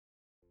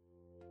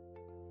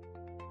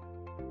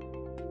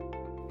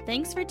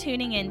Thanks for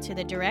tuning in to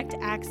the Direct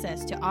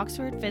Access to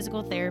Oxford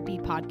Physical Therapy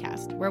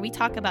podcast, where we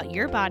talk about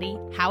your body,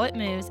 how it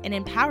moves, and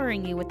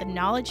empowering you with the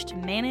knowledge to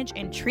manage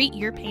and treat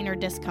your pain or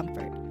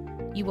discomfort.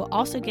 You will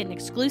also get an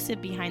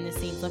exclusive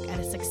behind-the-scenes look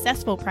at a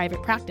successful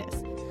private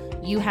practice.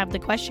 You have the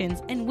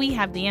questions, and we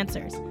have the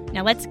answers.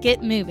 Now let's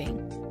get moving.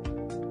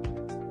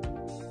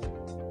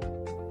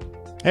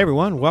 Hey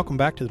everyone, welcome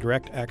back to the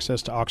Direct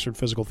Access to Oxford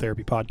Physical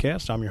Therapy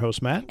podcast. I'm your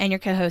host, Matt. And your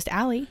co-host,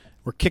 Allie.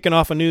 We're kicking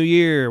off a new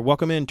year.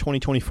 Welcome in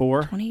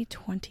 2024.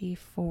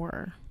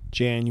 2024.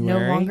 January.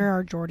 No longer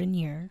our Jordan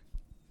year.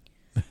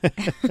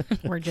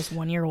 We're just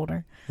 1 year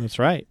older. That's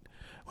right.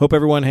 Hope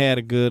everyone had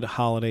a good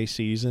holiday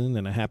season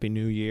and a happy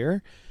new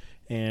year.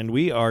 And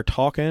we are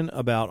talking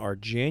about our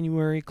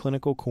January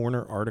Clinical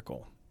Corner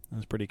article.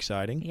 That's pretty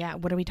exciting. Yeah,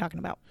 what are we talking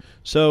about?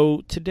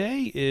 So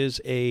today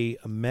is a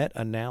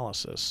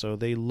meta-analysis. So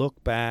they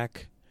look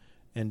back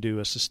and do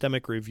a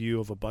systemic review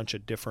of a bunch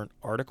of different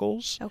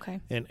articles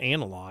and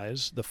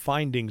analyze the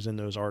findings in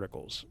those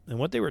articles. And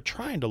what they were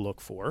trying to look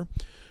for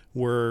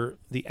were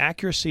the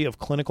accuracy of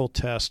clinical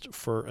tests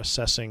for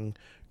assessing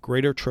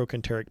greater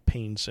trochanteric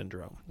pain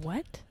syndrome.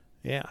 What?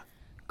 Yeah.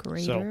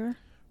 Greater? So,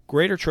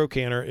 greater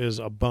trochanter is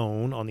a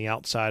bone on the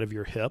outside of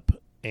your hip,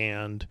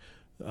 and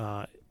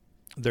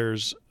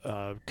there's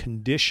a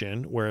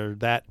condition where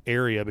that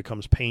area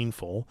becomes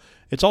painful.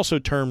 It's also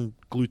termed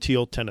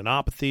gluteal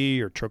tendinopathy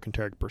or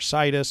trochanteric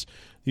bursitis.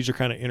 These are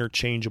kind of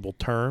interchangeable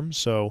terms.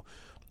 So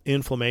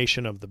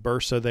inflammation of the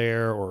bursa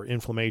there, or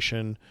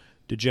inflammation,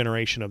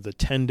 degeneration of the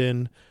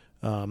tendon.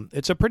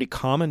 It's a pretty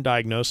common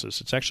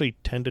diagnosis. It's actually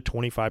 10 to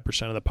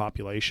 25% of the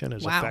population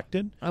is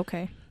affected.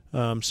 Okay.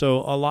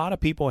 So a lot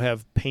of people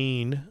have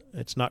pain.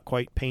 It's not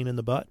quite pain in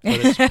the butt, but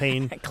it's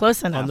pain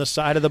close enough on the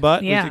side of the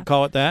butt. Yeah. We could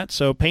call it that.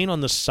 So pain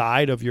on the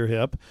side of your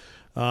hip.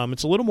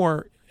 It's a little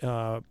more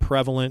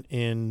prevalent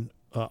in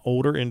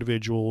older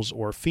individuals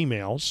or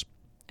females.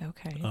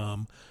 Okay.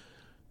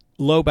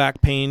 Low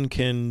back pain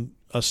can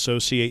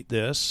associate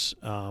this.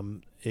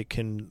 It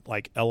can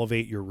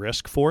elevate your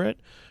risk for it.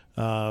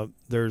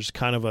 There's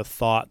kind of a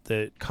thought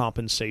that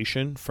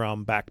compensation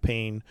from back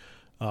pain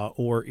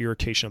or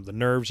irritation of the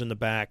nerves in the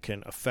back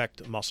can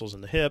affect muscles in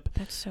the hip.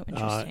 That's so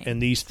interesting.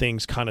 And these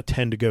things kind of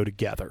tend to go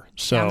together.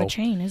 So down the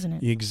chain, isn't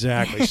it?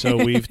 Exactly.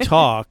 So we've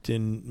talked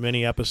in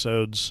many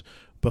episodes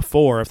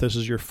before. If this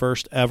is your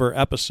first ever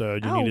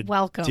episode, you need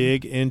to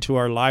dig into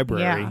our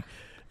library,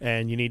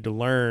 and you need to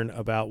learn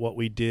about what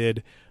we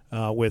did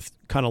with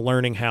kind of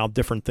learning how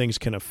different things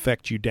can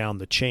affect you down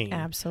the chain.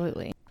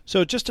 Absolutely.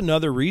 So just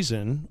another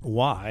reason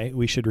why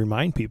we should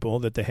remind people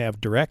that they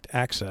have direct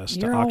access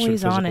to Oxford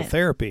Physical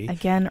Therapy.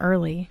 Again,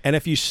 early. And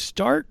if you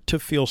start to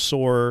feel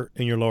sore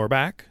in your lower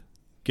back,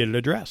 get it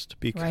addressed,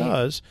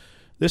 because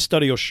this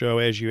study will show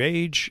as you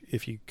age,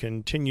 if you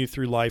continue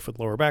through life with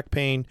lower back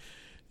pain,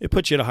 it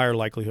puts you at a higher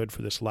likelihood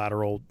for this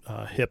lateral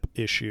hip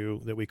issue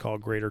that we call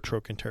greater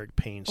trochanteric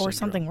pain syndrome. Or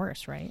something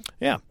worse, right?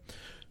 Yeah.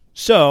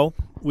 So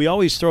we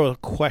always throw a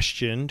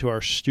question to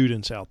our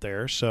students out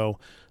there. So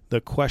the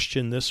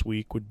question this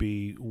week would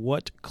be,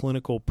 what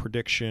clinical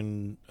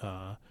prediction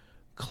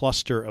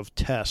cluster of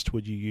test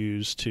would you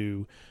use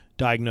to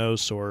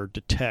diagnose or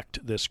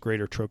detect this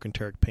greater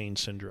trochanteric pain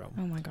syndrome?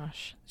 Oh my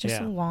gosh. Just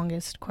the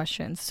longest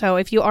questions. So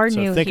if you are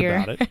new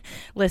here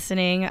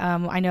listening,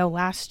 I know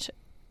last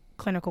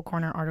Clinical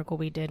Corner article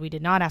we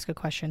did not ask a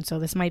question, so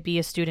this might be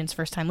a student's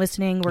first time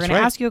listening. We're going to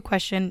ask you a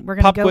question. We're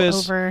going to go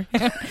over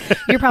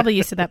you're probably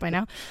used to that by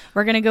now.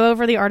 We're going to go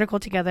over the article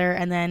together,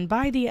 and then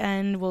by the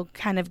end we'll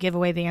kind of give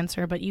away the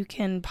answer, but you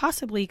can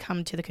possibly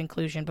come to the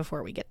conclusion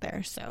before we get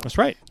there. So that's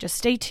right. Just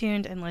stay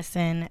tuned and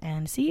listen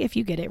and see if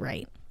you get it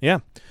right. Yeah.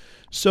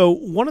 So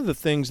one of the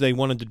things they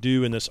wanted to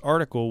do in this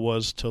article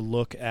was to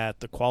look at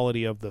the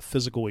quality of the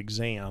physical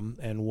exam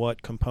and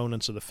what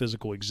components of the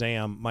physical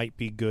exam might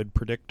be good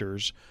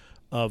predictors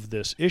of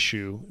this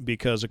issue,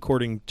 because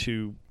according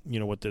to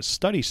what this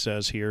study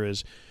says here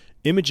is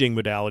imaging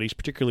modalities,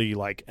 particularly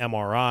like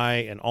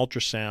MRI and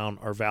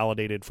ultrasound, are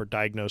validated for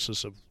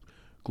diagnosis of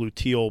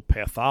gluteal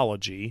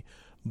pathology,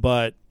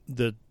 but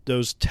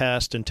those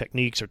tests and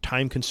techniques are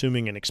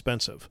time-consuming and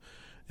expensive.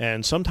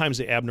 And sometimes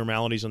the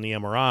abnormalities on the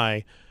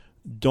MRI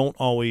don't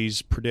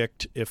always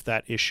predict if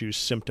that issue is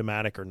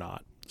symptomatic or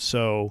not.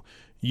 So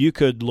you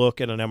could look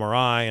at an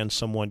MRI and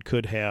someone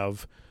could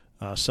have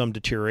some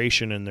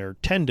deterioration in their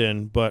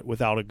tendon, but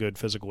without a good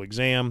physical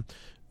exam,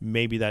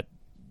 maybe that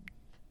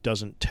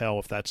doesn't tell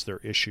if that's their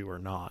issue or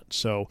not.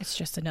 So it's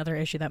just another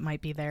issue that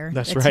might be there.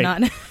 That's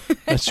right.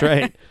 That's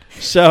right.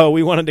 So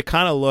we wanted to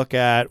kind of look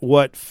at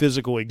what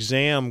physical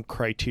exam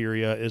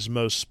criteria is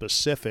most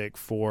specific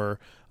for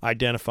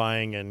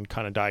identifying and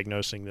kind of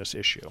diagnosing this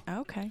issue.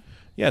 Okay.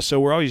 Yeah, so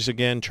we're always,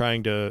 again,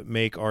 trying to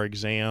make our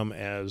exam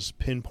as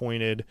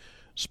pinpointed,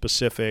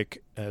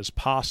 specific as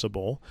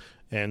possible.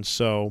 And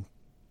so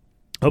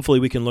hopefully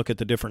we can look at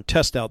the different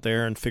tests out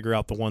there and figure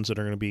out the ones that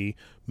are going to be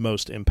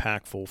most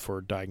impactful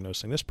for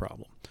diagnosing this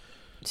problem.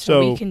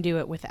 So we can do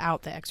it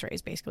without the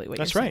x-rays, basically, what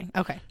you're saying.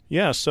 That's right. Okay.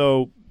 Yeah,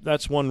 so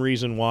that's one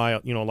reason why, a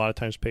lot of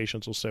times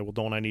patients will say, well,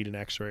 don't I need an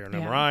x-ray or an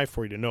MRI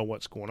for you to know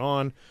what's going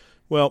on?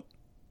 Well,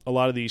 a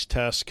lot of these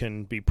tests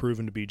can be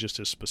proven to be just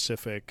as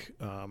specific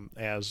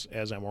as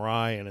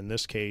MRI, and in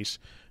this case,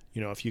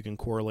 if you can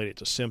correlate it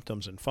to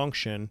symptoms and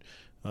function,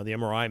 the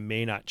MRI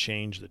may not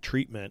change the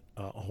treatment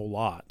a whole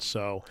lot.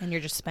 So, and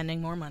you're just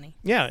spending more money.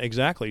 Yeah,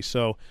 exactly.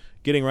 So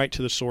getting right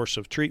to the source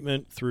of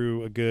treatment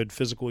through a good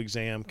physical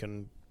exam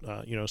can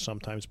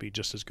sometimes be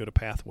just as good a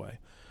pathway.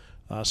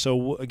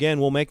 So again,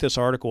 we'll make this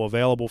article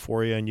available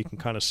for you, and you can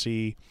kind of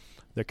see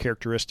the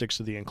characteristics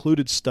of the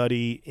included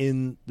study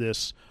in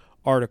this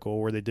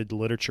article where they did the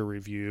literature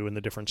review and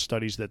the different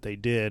studies that they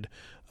did.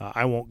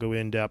 I won't go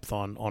in depth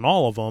on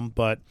all of them,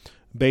 but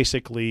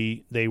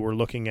basically they were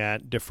looking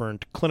at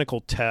different clinical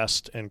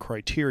tests and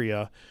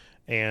criteria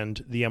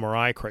and the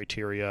MRI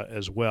criteria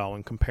as well,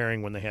 and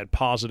comparing when they had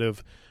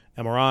positive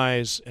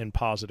MRIs and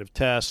positive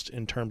tests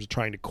in terms of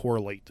trying to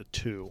correlate the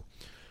two.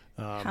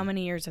 How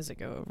many years does it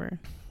go over?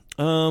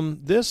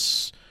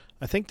 This,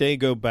 I think they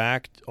go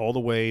back all the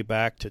way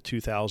back to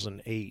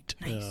 2008.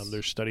 Nice.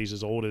 There's studies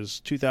as old as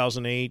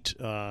 2008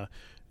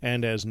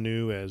 and as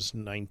new as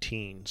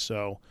 19.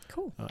 So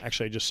cool.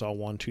 Actually, I just saw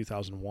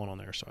 2001 on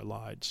there, so I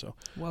lied. So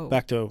Whoa.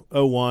 Back to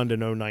 01 to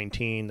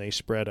 019, they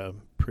spread a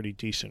pretty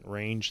decent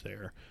range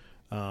there.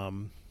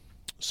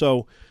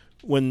 So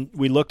when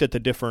we looked at the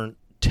different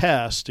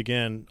tests,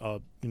 again,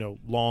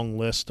 long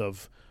list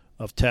of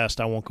tests.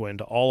 I won't go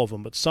into all of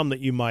them, but some that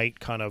you might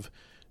kind of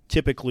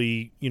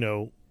typically,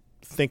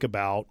 think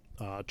about,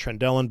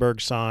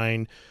 Trendelenburg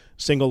sign,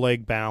 single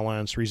leg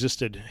balance,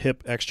 resisted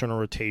hip external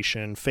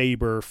rotation,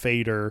 Faber,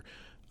 Fader,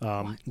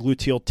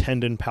 gluteal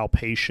tendon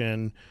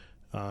palpation,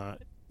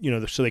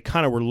 so they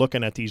kind of were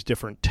looking at these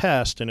different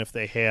tests, and if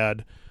they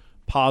had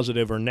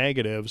positive or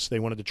negatives, they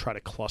wanted to try to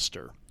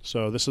cluster.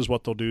 So this is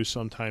what they'll do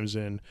sometimes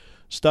in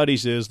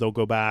studies is they'll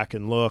go back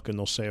and look and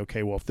they'll say,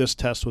 okay, well, if this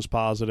test was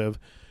positive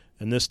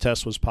and this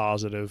test was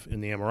positive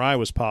and the MRI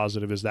was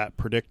positive, is that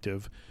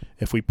predictive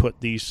if we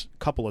put these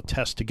couple of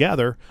tests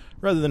together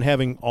rather than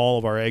having all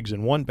of our eggs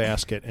in one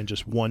basket and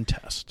just one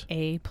test?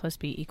 A plus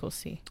B equals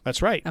C.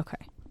 That's right. Okay.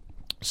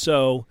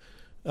 So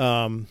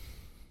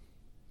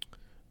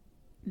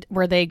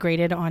were they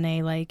graded on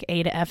a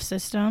A to F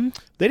system?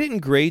 They didn't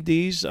grade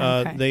these.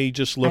 Okay. They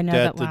just looked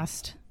at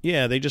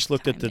they just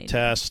looked at the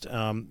test.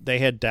 They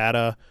had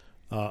data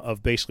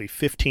of basically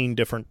 15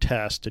 different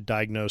tests to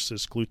diagnose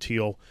this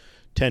gluteal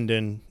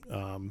tendon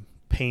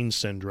pain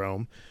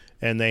syndrome,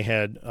 and they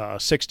had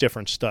 6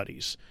 different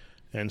studies.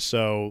 And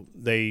so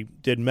they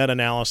did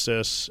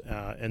meta-analysis,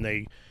 and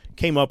they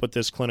came up with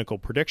this clinical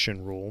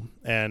prediction rule.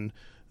 And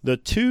the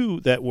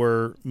 2 that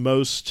were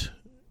most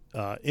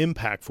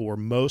impactful or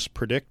most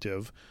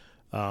predictive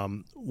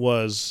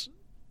was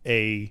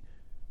a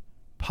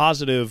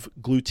positive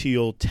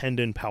gluteal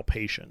tendon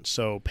palpation.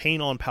 So pain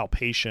on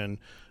palpation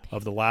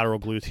of the lateral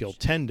gluteal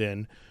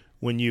tendon,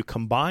 when you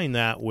combine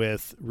that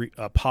with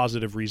a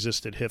positive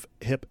resisted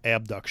hip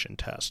abduction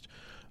test,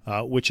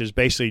 which is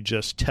basically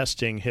just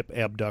testing hip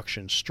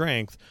abduction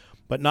strength,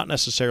 but not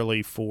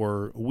necessarily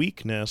for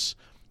weakness,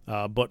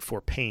 but for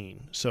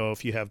pain. So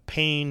if you have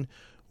pain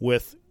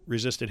with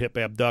resisted hip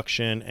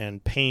abduction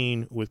and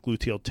pain with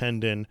gluteal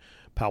tendon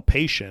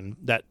palpation,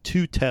 that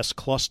 2-test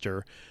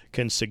cluster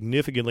can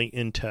significantly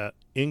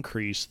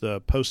increase the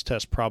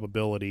post-test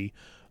probability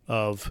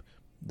of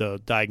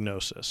the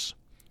diagnosis.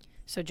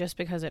 So just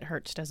because it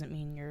hurts doesn't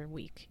mean you're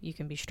weak. You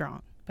can be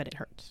strong, but it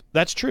hurts.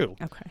 That's true.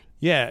 Okay.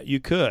 Yeah, you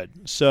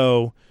could.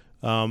 So,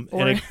 and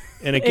again,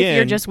 if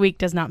you're just weak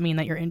does not mean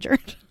that you're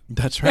injured.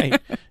 That's right.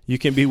 You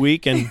can be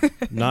weak and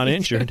not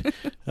injured.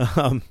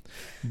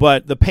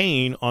 But the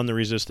pain on the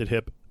resisted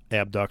hip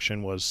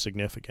abduction was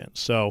significant.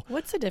 So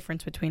what's the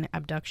difference between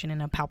abduction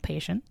and a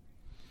palpation?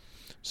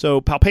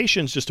 So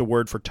palpation is just a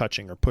word for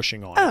touching or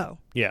pushing on. Oh.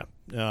 Yeah.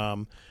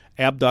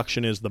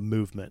 Abduction is the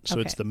movement. So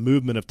it's the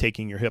movement of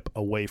taking your hip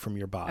away from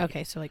your body.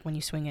 Okay, so like when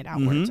you swing it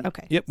outwards. Mm-hmm.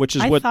 Okay. Yep, which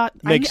is makes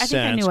sense. I think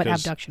I knew what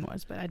abduction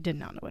was, but I did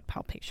not know what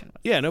palpation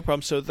was. Yeah, no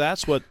problem. So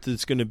that's what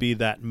it's going to be,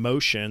 that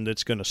motion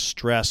that's going to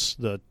stress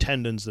the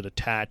tendons that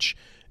attach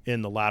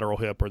in the lateral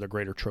hip or the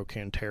greater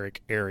trochanteric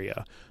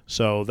area.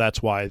 So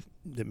that's why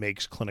it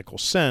makes clinical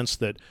sense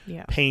that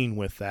pain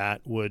with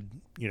that would,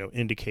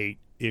 indicate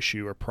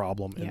issue or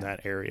problem in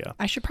that area.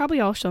 I should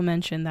probably also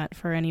mention that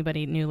for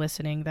anybody new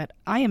listening that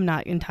I am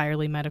not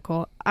entirely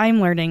medical.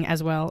 I'm learning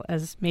as well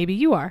as maybe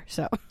you are.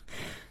 So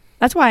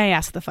that's why I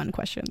ask the fun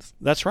questions.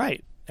 That's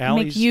right.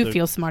 Make you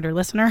feel smarter,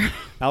 listener.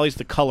 Allie's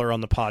the color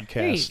on the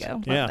podcast. There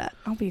you go. Love that.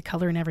 I'll be a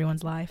color in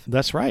everyone's life.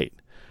 That's right.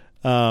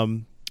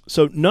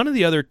 So none of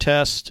the other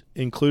tests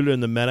included in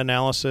the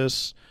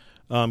meta-analysis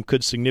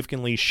could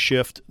significantly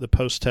shift the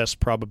post-test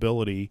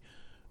probability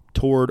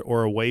toward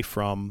or away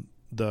from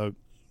the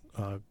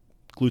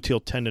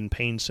gluteal tendon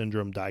pain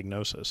syndrome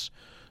diagnosis.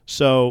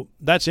 So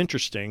that's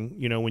interesting.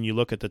 When you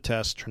look at the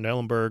test,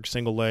 Trendelenburg,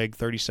 single leg,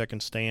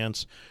 30-second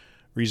stance,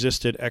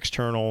 resisted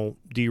external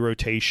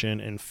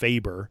derotation, and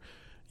Faber,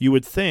 you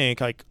would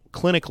think, like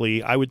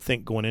clinically, I would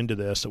think going into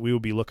this that we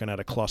would be looking at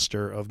a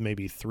cluster of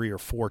maybe 3 or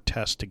 4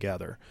 tests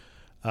together.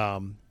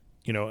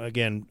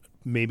 Again,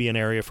 maybe an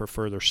area for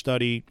further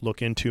study,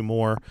 look into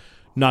more.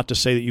 Not to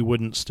say that you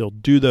wouldn't still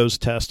do those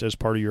tests as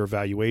part of your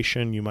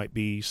evaluation. You might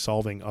be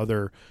solving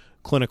other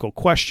clinical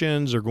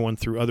questions or going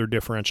through other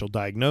differential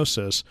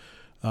diagnosis.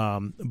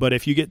 But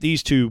if you get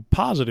these 2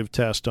 positive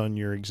tests on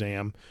your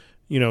exam,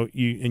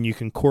 you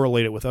can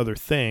correlate it with other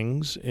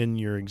things in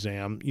your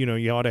exam,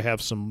 you ought to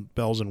have some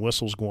bells and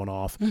whistles going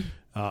off,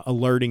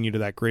 alerting you to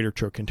that greater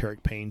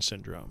trochanteric pain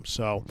syndrome.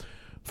 So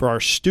for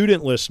our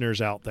student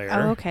listeners out there.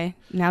 Oh, okay.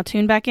 Now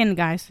tune back in,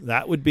 guys.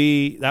 That would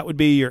be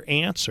your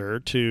answer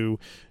to,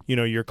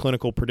 your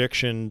clinical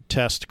prediction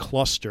test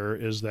cluster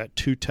is that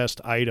 2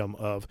 test item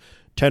of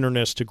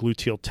tenderness to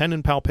gluteal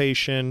tendon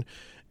palpation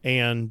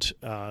and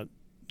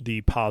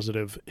the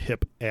positive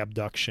hip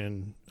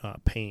abduction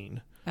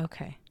pain.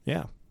 Okay.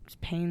 Yeah. It's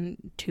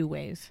pain 2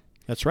 ways.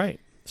 That's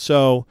right.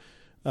 So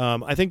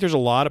I think there's a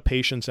lot of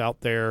patients out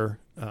there.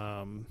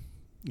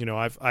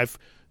 I've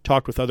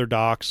talked with other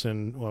docs,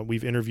 and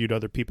we've interviewed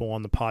other people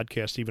on the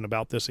podcast even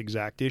about this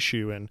exact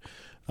issue, and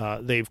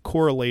they've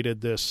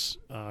correlated this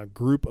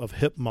group of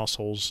hip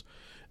muscles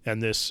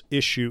and this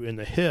issue in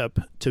the hip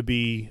to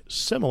be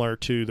similar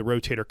to the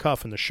rotator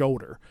cuff in the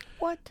shoulder.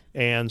 What?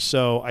 And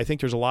so I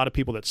think there's a lot of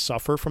people that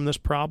suffer from this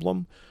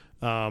problem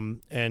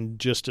and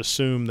just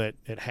assume that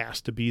it has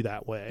to be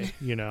that way.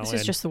 This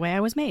is just the way I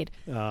was made.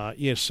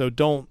 So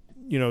don't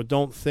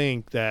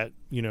think that,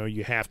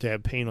 you have to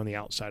have pain on the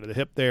outside of the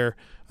hip there.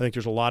 I think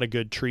there's a lot of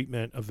good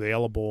treatment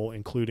available,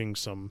 including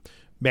some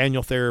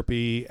manual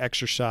therapy,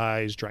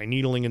 exercise, dry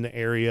needling in the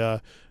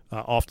area.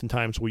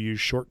 Oftentimes we use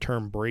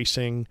short-term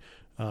bracing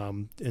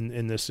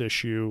in this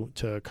issue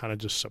to kind of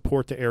just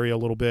support the area a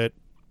little bit.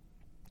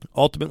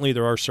 Ultimately,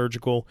 there are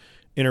surgical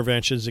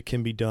interventions that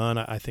can be done.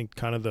 I think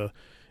kind of the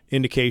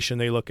indication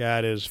they look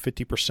at is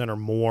 50% or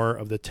more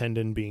of the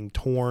tendon being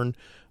torn.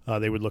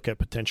 They would look at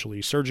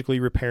potentially surgically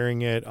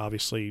repairing it.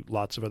 Obviously,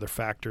 lots of other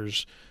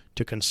factors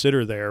to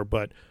consider there,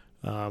 but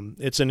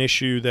it's an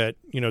issue that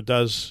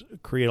does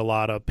create a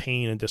lot of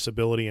pain and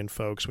disability in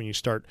folks when you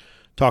start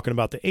talking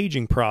about the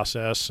aging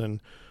process.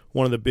 And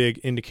one of the big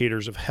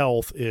indicators of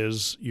health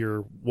is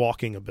your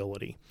walking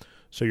ability.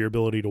 So your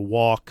ability to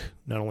walk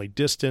not only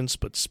distance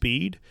but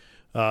speed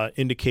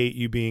indicate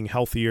you being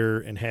healthier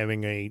and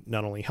having a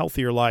not only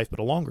healthier life but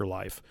a longer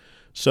life.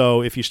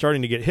 So if you're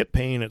starting to get hip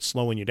pain, it's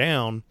slowing you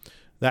down.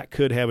 That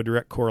could have a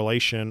direct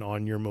correlation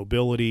on your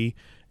mobility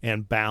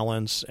and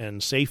balance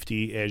and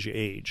safety as you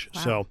age.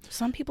 Wow. So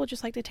some people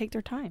just like to take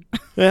their time.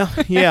 Well,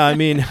 yeah, I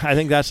mean, I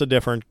think that's a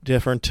different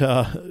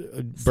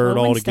bird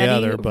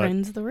altogether. But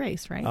wins the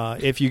race,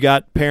 right? If you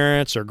got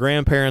parents or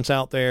grandparents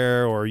out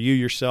there, or you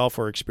yourself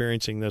are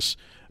experiencing this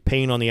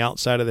pain on the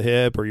outside of the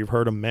hip, or you've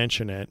heard them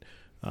mention it,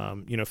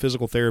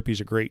 physical therapy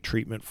is a great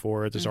treatment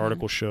for it. This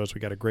article shows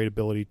we got a great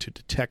ability to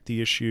detect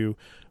the issue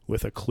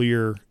with a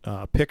clear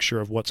picture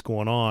of what's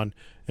going on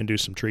and do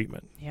some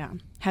treatment. Yeah.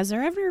 Has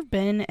there ever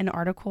been an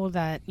article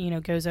that,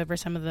 goes over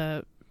some of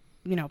the,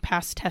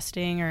 past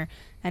testing or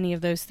any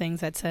of those things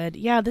that said,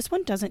 yeah, this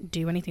one doesn't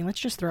do anything. Let's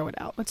just throw it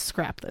out. Let's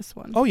scrap this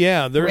one. Oh,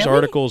 yeah. There's really?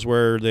 Articles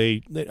where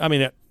the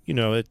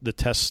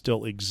tests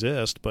still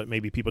exist, but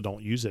maybe people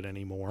don't use it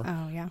anymore.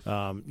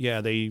 Oh,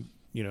 yeah. They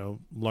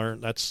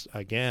learn. That's,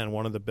 again,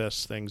 one of the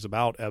best things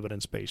about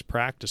evidence-based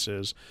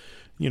practices,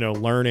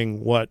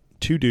 learning what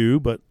to do,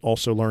 but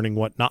also learning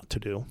what not to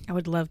do. I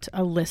would love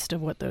a list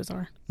of what those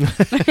are.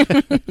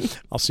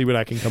 I'll see what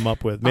I can come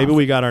up with. Maybe awesome.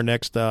 We got our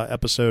next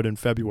episode in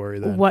February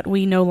then. What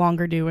we no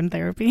longer do in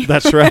therapy.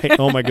 That's right.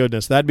 Oh, my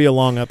goodness. That'd be a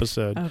long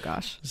episode. Oh,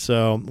 gosh.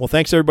 So, well,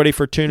 thanks, everybody,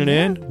 for tuning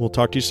in. We'll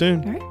talk to you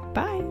soon. All right.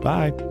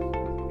 Bye.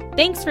 Bye.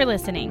 Thanks for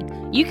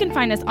listening. You can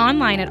find us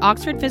online at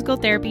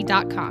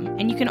oxfordphysicaltherapy.com,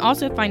 and you can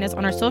also find us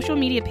on our social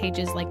media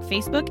pages like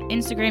Facebook,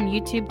 Instagram,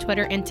 YouTube,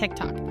 Twitter, and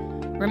TikTok.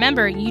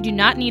 Remember, you do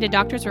not need a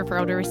doctor's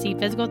referral to receive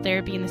physical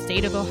therapy in the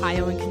state of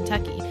Ohio and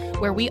Kentucky,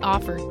 where we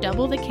offer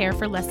double the care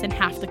for less than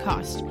half the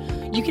cost.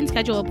 You can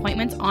schedule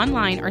appointments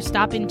online or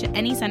stop into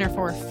any center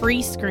for a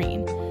free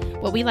screen,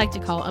 what we like to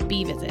call a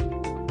B-visit.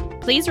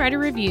 Please write a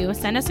review,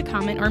 send us a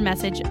comment or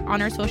message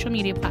on our social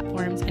media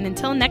platforms, and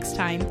until next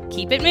time,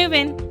 keep it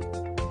moving!